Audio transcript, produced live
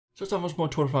So it's almost more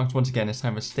Tour de France once again, this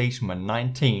time with stage number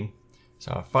 19.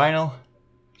 So our final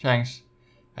chance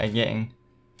at getting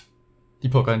the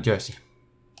POLKA jersey.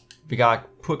 We gotta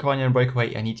put Cavagna in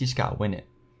breakaway and he just gotta win it.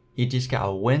 He just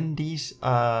gotta win these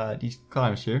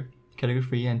climbs here. Category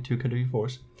 3 and 2 category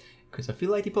 4s. Because I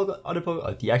feel like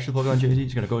the actual POLKA jersey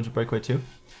is gonna go into breakaway too.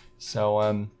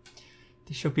 So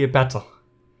this should be a battle.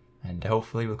 And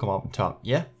hopefully we'll come up on top.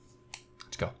 Yeah?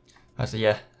 Let's go. So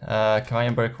yeah, Cavagna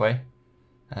in breakaway.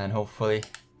 And hopefully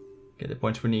get the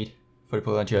points we need for the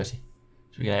POLKA jersey.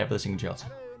 So we can have everything in Chelsea.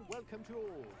 Hello and welcome to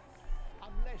all.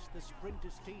 Unless the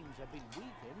sprinters teams have been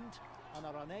weakened and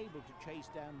are unable to chase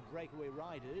down breakaway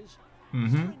riders,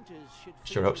 sprinters should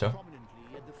sure hope so.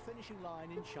 prominently at the finishing line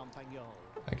in Champagnol.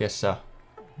 I guess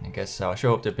so. I sure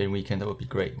hope they've been weakened. That would be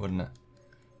great, wouldn't it?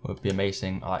 Would be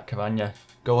amazing. Alright, Cavagna,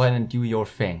 go ahead and do your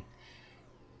thing.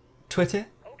 Twitter,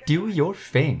 do your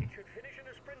thing.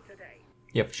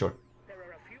 Yeah, for sure.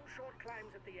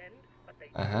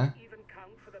 Even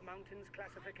count for the mountain's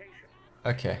classification.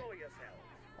 Okay.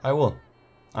 I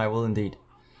will indeed.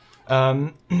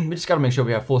 We just gotta make sure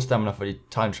we have full stamina for the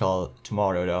time trial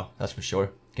tomorrow though, that's for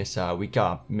sure. Because we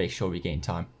gotta make sure we gain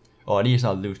time. Or at least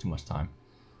not lose too much time.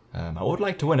 I would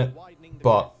like to win it,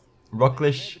 but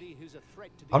Roglic,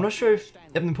 I'm not sure if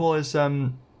Evenepoel is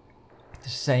the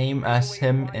same as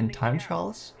him in time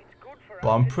trials.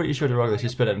 But I'm pretty sure the Roglic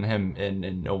is better than him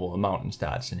in overall mountain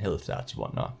stats and hill stats and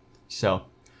whatnot. So,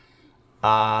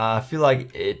 I feel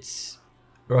like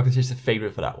Roglic is the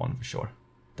favorite for that one for sure.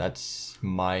 That's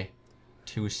my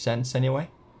 2 cents anyway.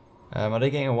 Are they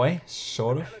getting away?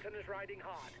 Sort of.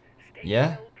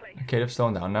 Yeah. Okay, they've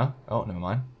slowed down now. Oh, never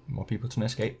mind. More people to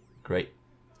escape. Great.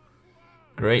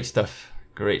 Great stuff.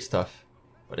 Great stuff.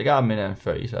 But they got a minute and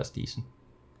 30, so that's decent.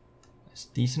 That's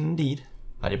decent indeed.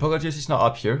 The POLKA jersey's not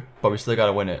up here, but we still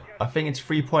gotta win it. I think it's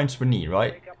 3 points we need,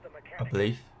 right? I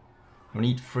believe. We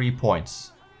need 3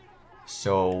 points.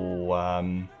 So,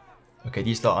 okay,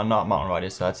 these are not mountain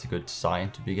riders, so that's a good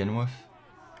sign to begin with.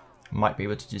 Might be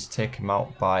able to just take him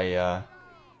out by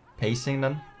pacing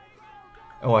then.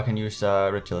 Oh, I can use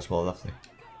Red Chill as well, lovely.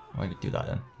 I could do that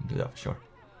then. I can do that for sure.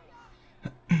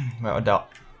 Without a doubt.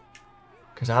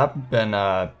 Because I haven't been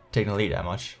taking the lead that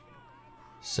much.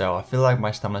 So I feel like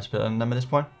my stamina's better than them at this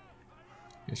point.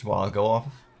 Here's what I'll go off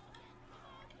of.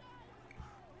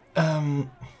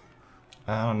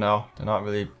 I don't know. They're not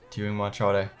really doing much,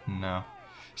 are they? No.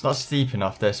 It's not steep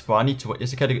enough this, but I need to win.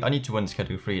 I need to win this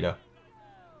category 3 though.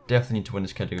 Definitely need to win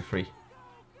this category 3.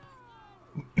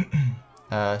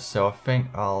 So I think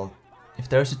I'll, if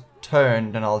there's a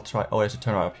turn, then I'll try. Oh, there's a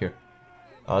turn right up here.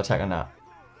 I'll attack on that.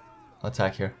 I'll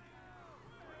attack here.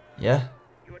 Yeah.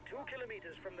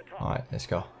 Alright, let's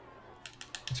go.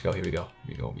 Let's go. Here we go.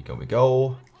 Here we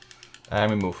go. And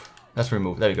we move. Let's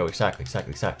remove. There we go. Exactly.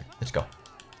 Let's go.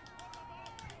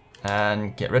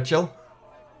 And get Red Chill.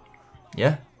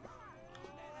 Yeah.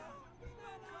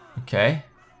 Okay.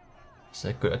 It's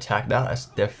a good attack. That's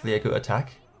definitely a good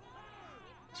attack.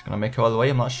 It's gonna make it all the way.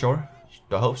 I'm not sure.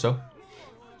 I hope so.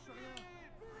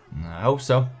 I hope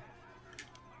so.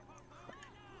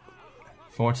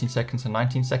 14 seconds and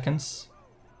 19 seconds.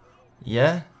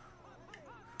 Yeah.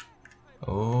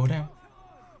 Oh damn.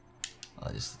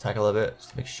 I'll just attack a little bit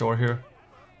just to make sure here.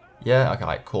 Yeah.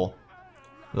 Okay. Cool.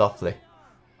 Lovely.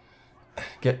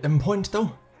 Get them points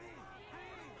though.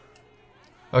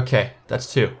 Okay,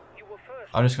 that's 2.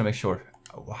 I'm just gonna make sure.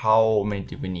 How many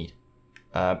do we need?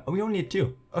 We only need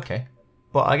 2. Okay,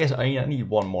 but I guess I need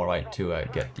 1 more, right, to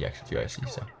get the extra jersey.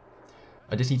 So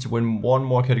I just need to win 1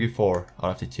 more category 4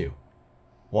 out of the 2.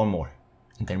 1 more,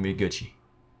 and then we're Gucci.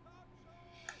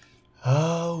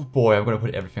 Oh boy, I'm gonna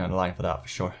put everything on the line for that for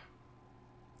sure.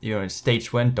 Even in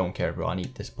stage win, don't care, bro. I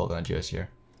need this POLKA jersey here.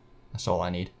 That's all I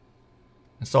need.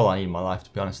 That's all I need in my life, to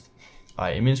be honest.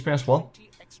 Alright, immune sprint as well.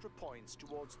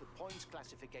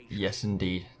 Yes,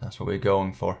 indeed. That's what we're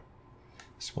going for.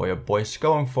 That's what your boy's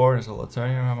going for. There's a little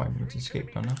turn here. I might need to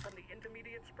escape, don't know.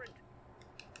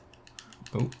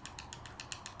 Oh.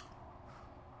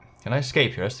 Can I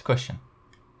escape here? That's the question.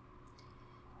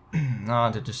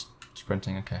 No, they're just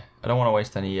sprinting. Okay. I don't want to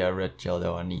waste any red gel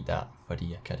though. I need that for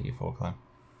the category 4 climb.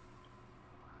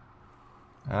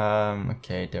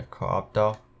 Okay, they've caught up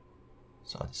though.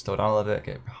 So I'll just slow down a little bit,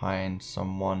 get behind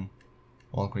someone.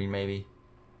 All green maybe.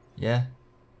 Yeah.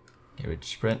 Get rid of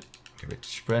sprint.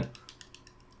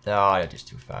 Oh, they're just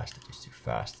too fast.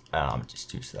 I'm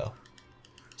just too slow.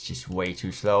 It's just way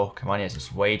too slow. Come on, yes,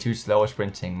 it's way too slow at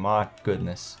sprinting. My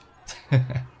goodness.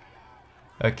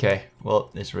 Okay,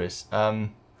 well, this is.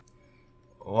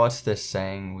 What's this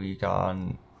saying? We got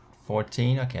on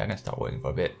 14. Okay, I'm gonna start working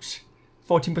for a bit.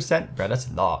 14%, bro. That's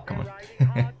a lot. Come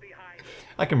on.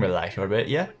 I can relax for a bit,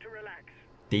 yeah? To relax.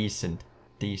 Decent.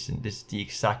 Decent. This is the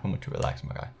exact moment to relax,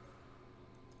 my guy.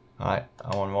 Alright,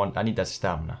 I need that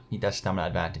stamina. Need that stamina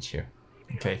advantage here.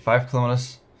 Okay, 5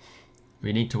 kilometers.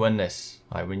 We need to win this.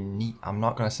 Alright, I'm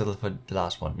not gonna settle for the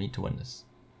last one. We need to win this.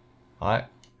 Alright.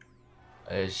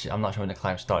 I'm not sure when the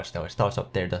climb starts though. It starts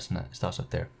up there, doesn't it? It starts up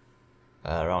there.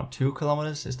 Around 2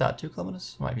 kilometers. Is that 2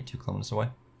 kilometers? Might be 2 kilometers away.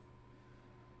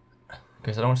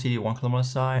 Okay, so I don't see the 1 kilometer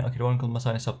sign. Okay, the 1 kilometer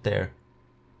sign is up there.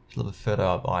 It's a little bit further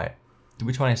up. Alright. Do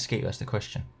we try and escape? That's the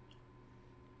question.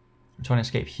 We're trying to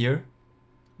escape here?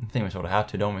 I think we sort of have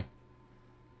to, don't we?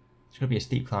 It's gonna be a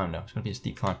steep climb though. It's gonna be a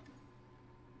steep climb.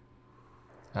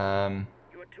 You are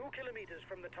 2 kilometers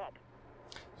from the top.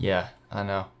 Yeah, I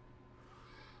know.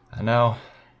 I know.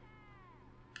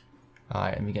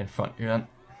 Alright, let me get in front here then.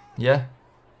 Yeah?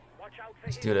 Watch out for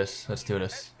Let's do this. Let's do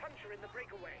this. Best puncher in the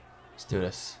breakaway. Let's do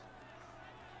this.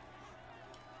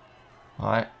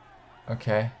 Alright.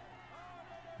 Okay.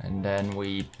 And then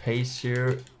we pace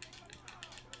here.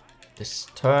 This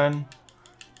turn.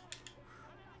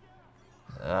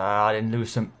 I didn't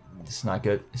lose some. This is not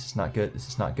good. This is not good. This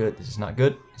is not good. This is not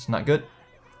good. This is not good.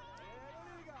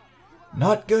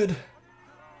 Not good.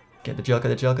 Get the gel, get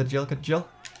the gel, get the gel, get the gel.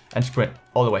 And sprint.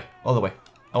 All the way. All the way.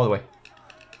 All the way.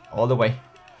 All the way.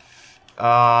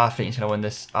 I think he's gonna win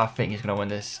this. I think he's gonna win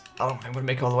this. I don't think I'm gonna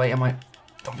make it all the way, am I?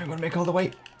 Don't think I'm gonna make it all the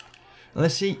way.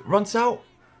 Unless he runs out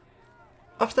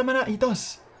of stamina. He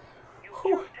does.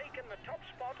 Whew.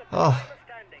 Oh,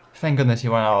 thank goodness he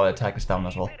went out of attack the stamina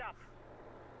as well.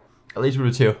 At least we're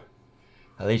the 2.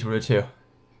 At least we're the 2.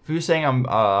 If you're saying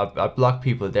I block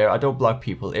people there, I don't block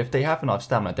people. If they have enough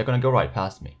stamina, they're gonna go right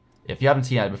past me. If you haven't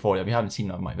seen that before, if you haven't seen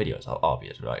one of my videos,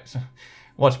 obvious, right? So,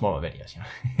 watch more of my videos, you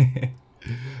know.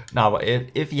 No, but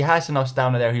if he has enough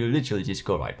stamina there, he'll literally just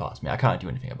go right past me. I can't do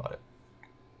anything about it.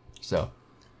 So,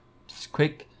 just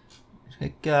quick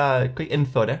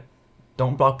info there.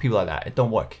 Don't block people like that. It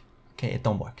don't work. Okay, it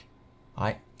don't work.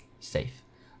 Alright, safe.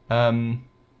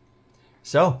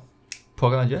 So,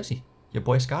 POLKA jersey. Your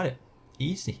boys got it.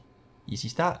 Easy. Easy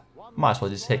start. Might as well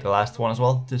just take the last one as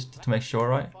well, just to make sure,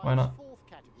 right? Why not?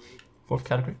 4th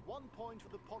category. 1 point for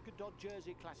the polka dot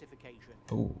jersey classification.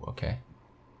 Oh, okay.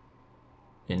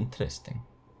 Interesting.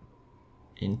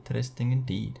 Interesting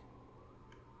indeed.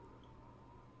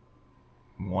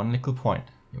 1 little point.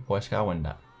 Your boys gotta win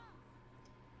that.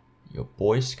 Your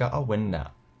boys gotta win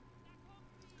that.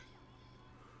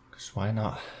 Cause why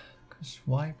not? Cause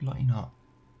why bloody not?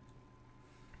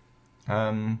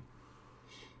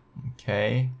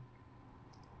 Okay.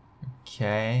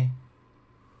 Okay.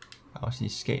 I see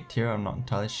skate here, I'm not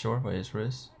entirely sure where his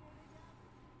is.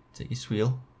 Take his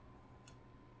wheel.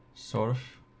 Sort of.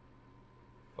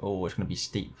 Oh, it's gonna be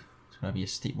steep. It's gonna be a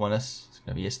steep one, this. It's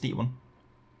gonna be a steep one.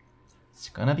 It's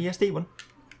gonna be a steep one.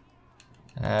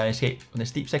 Escape on the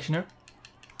steep section here.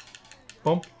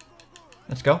 Boom.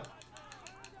 Let's go.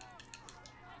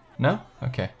 No?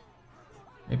 Okay.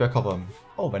 Maybe a couple of them.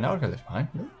 Oh, but now we're gonna left behind.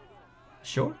 Really?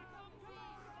 Sure?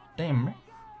 Damn, right?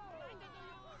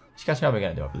 He's catching up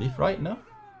again, I believe, right? No?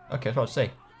 Okay, I was about to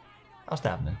say. I'll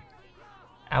stab him then.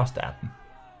 I'll stab him.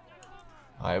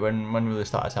 Alright, when will we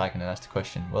start attacking? That's the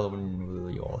question. Well, when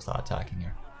will you all start attacking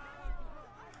here?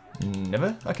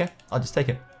 Never? Okay, I'll just take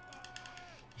it.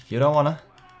 If you don't wanna,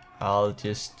 I'll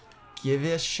just give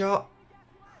it a shot.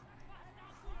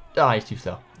 Ah, he's too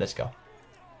slow. Let's go.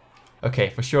 Okay,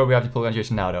 for sure we have to pull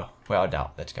conjuration now though. Without a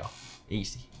doubt. Let's go.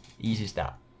 Easy. Easy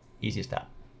stab. Easy stab.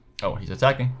 Oh, he's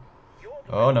attacking.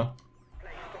 Oh no.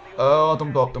 Oh,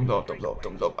 don't blow up, don't blow up, don't blow up,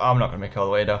 don't blow up. I'm not gonna make it all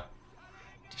the way though.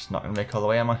 Just not gonna make it all the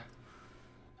way, am I?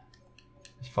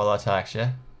 Just follow attacks,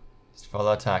 yeah? Just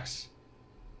follow attacks.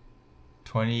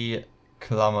 20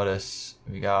 kilometers.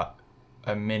 We got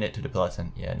a minute to the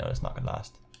peloton. Yeah, no, that's not gonna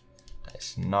last.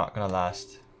 That's not gonna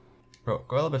last. Bro,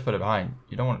 go a little bit further behind.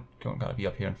 You don't gotta be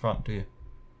up here in front, do you?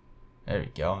 There we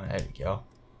go, there we go.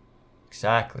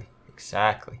 Exactly,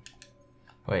 exactly.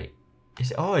 Wait,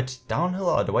 is it, oh, it's downhill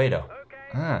all the way though.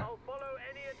 Ah,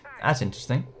 that's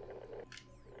interesting.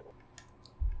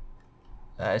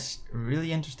 That's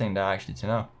really interesting to actually to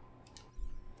know.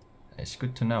 It's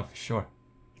good to know for sure.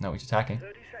 No, he's attacking.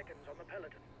 30 seconds on the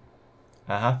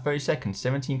peloton. 30 seconds,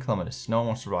 17 kilometers. No one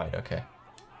wants to ride, okay.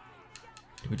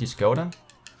 Did we just go then?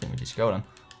 I think we just go then.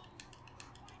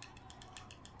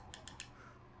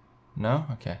 No?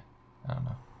 Okay. I don't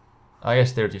know. I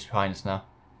guess they're just behind us now.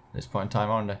 At this point in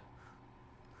time, aren't they?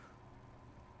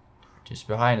 Just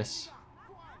behind us.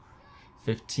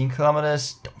 15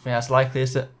 kilometers. Don't think that's likely,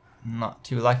 is it? Not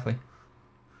too likely.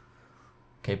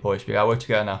 Okay, boys, we gotta work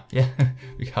together now. Yeah,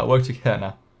 we gotta work together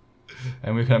now.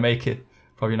 And we're gonna make it.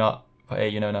 Probably not, but hey,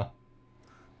 you never know.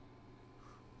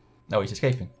 No, he's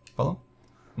escaping. Follow?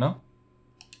 No?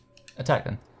 Attack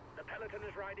then. The peloton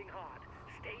is riding hard.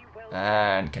 Stay well.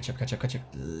 And catch up, catch up, catch up.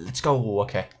 Let's go.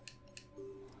 Okay.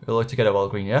 We'll work together, well,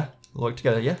 green, yeah? We'll work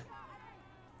together, yeah?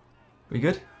 We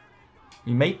good?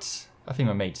 We mates? I think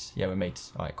we're mates. Yeah, we're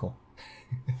mates. Alright, cool.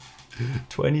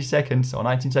 20 seconds or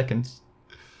 19 seconds.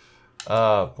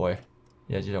 Oh boy.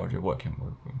 Yeah, you know what you're working.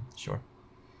 Sure.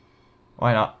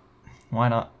 Why not? Why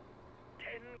not?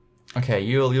 Okay,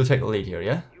 you'll take the lead here,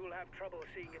 yeah? You will have trouble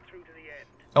seeing it through to the end.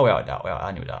 Oh yeah,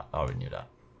 I knew that. I already knew that.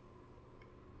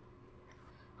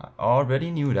 I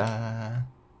already knew that.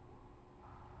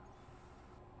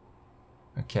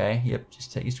 Okay, yep,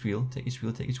 just take his wheel, take his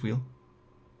wheel, take his wheel.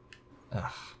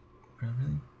 Ugh,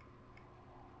 really?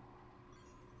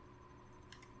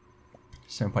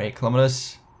 7.8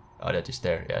 kilometers. Oh, they're just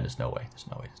there. Yeah, there's no way. There's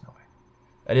no way. There's no way.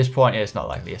 At this point, it's not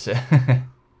likely, is it? At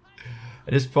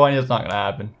this point, it's not gonna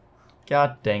happen.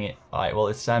 God dang it. Alright, well,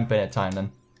 it's Sam Bennett time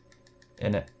then.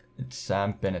 Innit? It's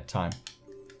Sam Bennett time.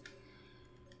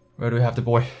 Where do we have the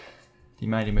boy? The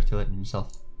mighty McTillit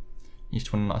himself. He's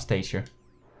winning on stage here.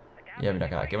 Yeah, we're not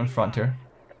gonna give him front here.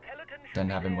 Then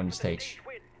have him win the stage.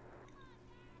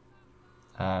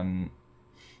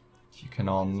 If you can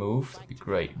all move, that'd be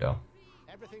great though.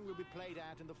 Everything will be played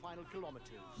out in the final kilometers.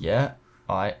 Yeah,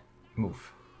 alright,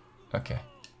 move. Okay.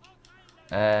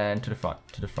 And to the front,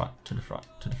 to the front, to the front,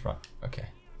 to the front. Okay.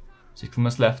 6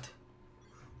 kilometers left.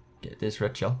 Get this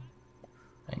red shell.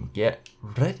 And get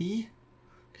ready.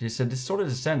 Because you said this sort of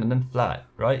descend and then flat,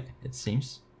 right? It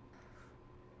seems.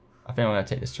 I think I'm gonna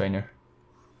take this train here.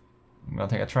 I'm gonna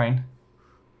take a train.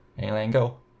 And letting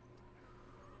go.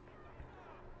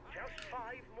 Just 5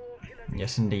 more kilometers.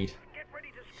 Yes, indeed. Get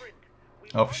ready to sprint. We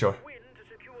Oh, for sure. win to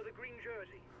secure the green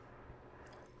jersey.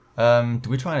 Do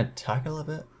we try and attack a little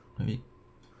bit? Maybe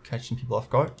catching people off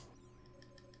guard?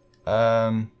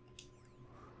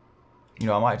 You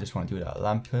know, I might just want to do that.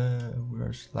 Lampert,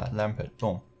 where's that Lampert?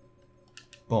 Boom.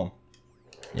 Boom.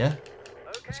 Yeah?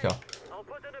 Let's go. I'll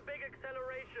put in a big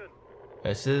acceleration.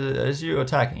 Is you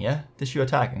attacking, yeah? This you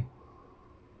attacking?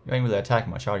 You ain't really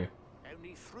attacking much, are you?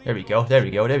 Only 3 There we go, there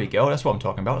we go, there we go. That's what I'm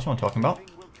talking about, that's what I'm talking about. will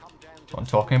come down That's what I'm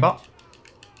talking about.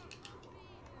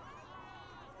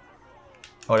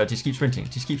 Oh, no, just keep sprinting,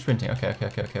 just keep sprinting. Okay, okay,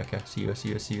 okay, okay, okay. See you, see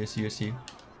you, see you, see you, see you.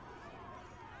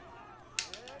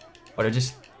 Oh, they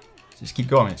just keep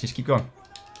going, just keep going.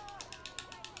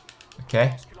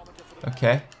 Okay,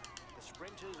 okay,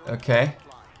 okay.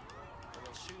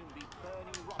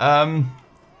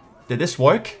 Did this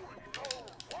work?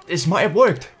 This might have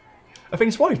worked. I think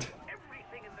it's worked.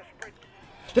 Everything in the sprint.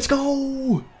 Let's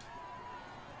go!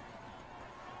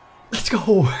 Let's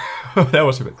go! That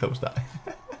was a bit close, that.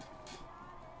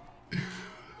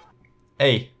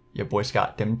 Hey, your boy's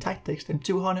got them tactics, them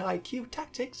 200 IQ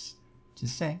tactics.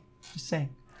 Just saying, just saying.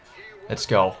 Let's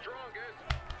go.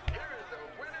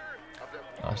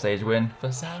 Our stage win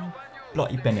for Sam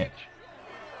Bloody Bennett.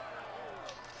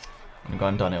 I'm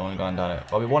going done it, I'm going done it.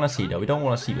 But we want to see though, we don't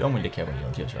want to see, we don't really care about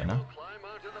your just right now.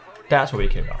 That's what we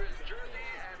care about.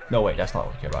 No wait, that's not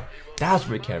what we care about. That's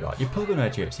what we care about. You're pulling on a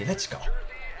jersey, let's go.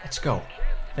 Let's go.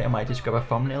 I think I might just grab a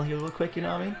thumbnail here real quick, you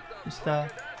know what I mean? Just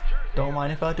don't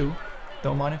mind if I do.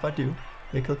 Don't mind if I do.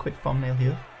 Make a quick thumbnail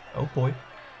here. Oh boy.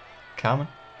 Come on.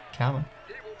 Come on.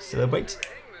 Celebrate.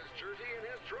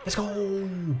 Let's go.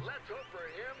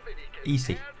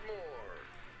 Easy.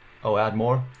 Oh, add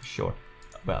more? Sure.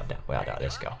 Well done. Well done.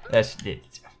 Let's go. Let's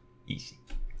easy.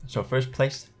 So first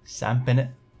place, Sam Bennett.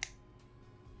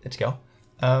 Let's go.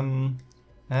 And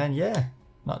yeah,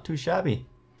 not too shabby.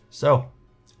 So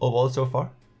overall so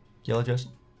far, yellow jersey,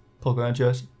 polka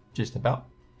jersey, just about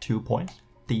 2 points.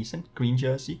 Decent. Green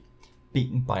jersey,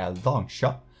 beaten by a long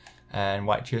shot. And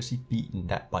white jersey, beaten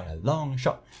that by a long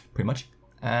shot, pretty much.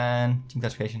 And team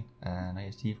classification and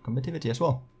IST competitivity as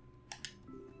well.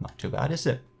 Not too bad, is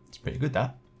it? It's pretty good,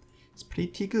 that. It's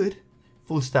pretty good.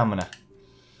 Full stamina.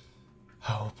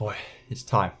 Oh boy, it's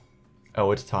time.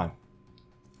 Oh, it's time.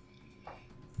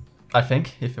 I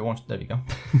think, if it wants, there we go.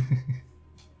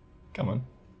 Come on.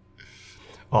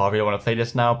 Oh, I really want to play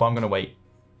this now, but I'm gonna wait.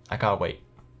 I can't wait.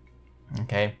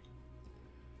 Okay.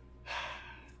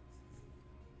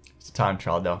 It's a time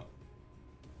trial though.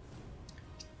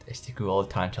 It's the good old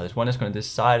time trial. This one is gonna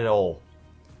decide it all.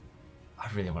 I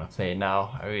really want to play it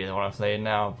now. I really want to play it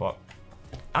now, but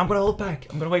I'm gonna hold back.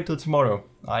 I'm gonna wait till tomorrow.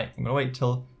 Alright, I'm gonna wait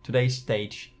till today's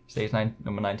stage.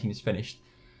 Number 19 is finished.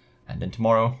 And then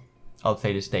tomorrow I'll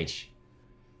play this stage.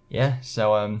 Yeah,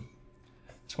 so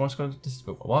that's what's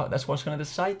gonna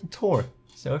decide the tour.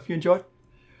 So if you enjoyed,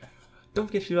 don't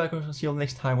forget to like us. I'll see you all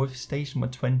next time with stage number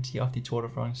 20 of the Tour de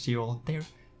France. See you all there.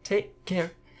 Take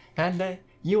care, and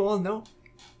you all know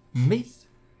meet,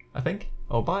 I think.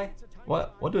 Oh, bye.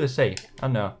 What do they say? I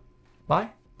don't know. Bye?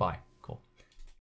 Bye.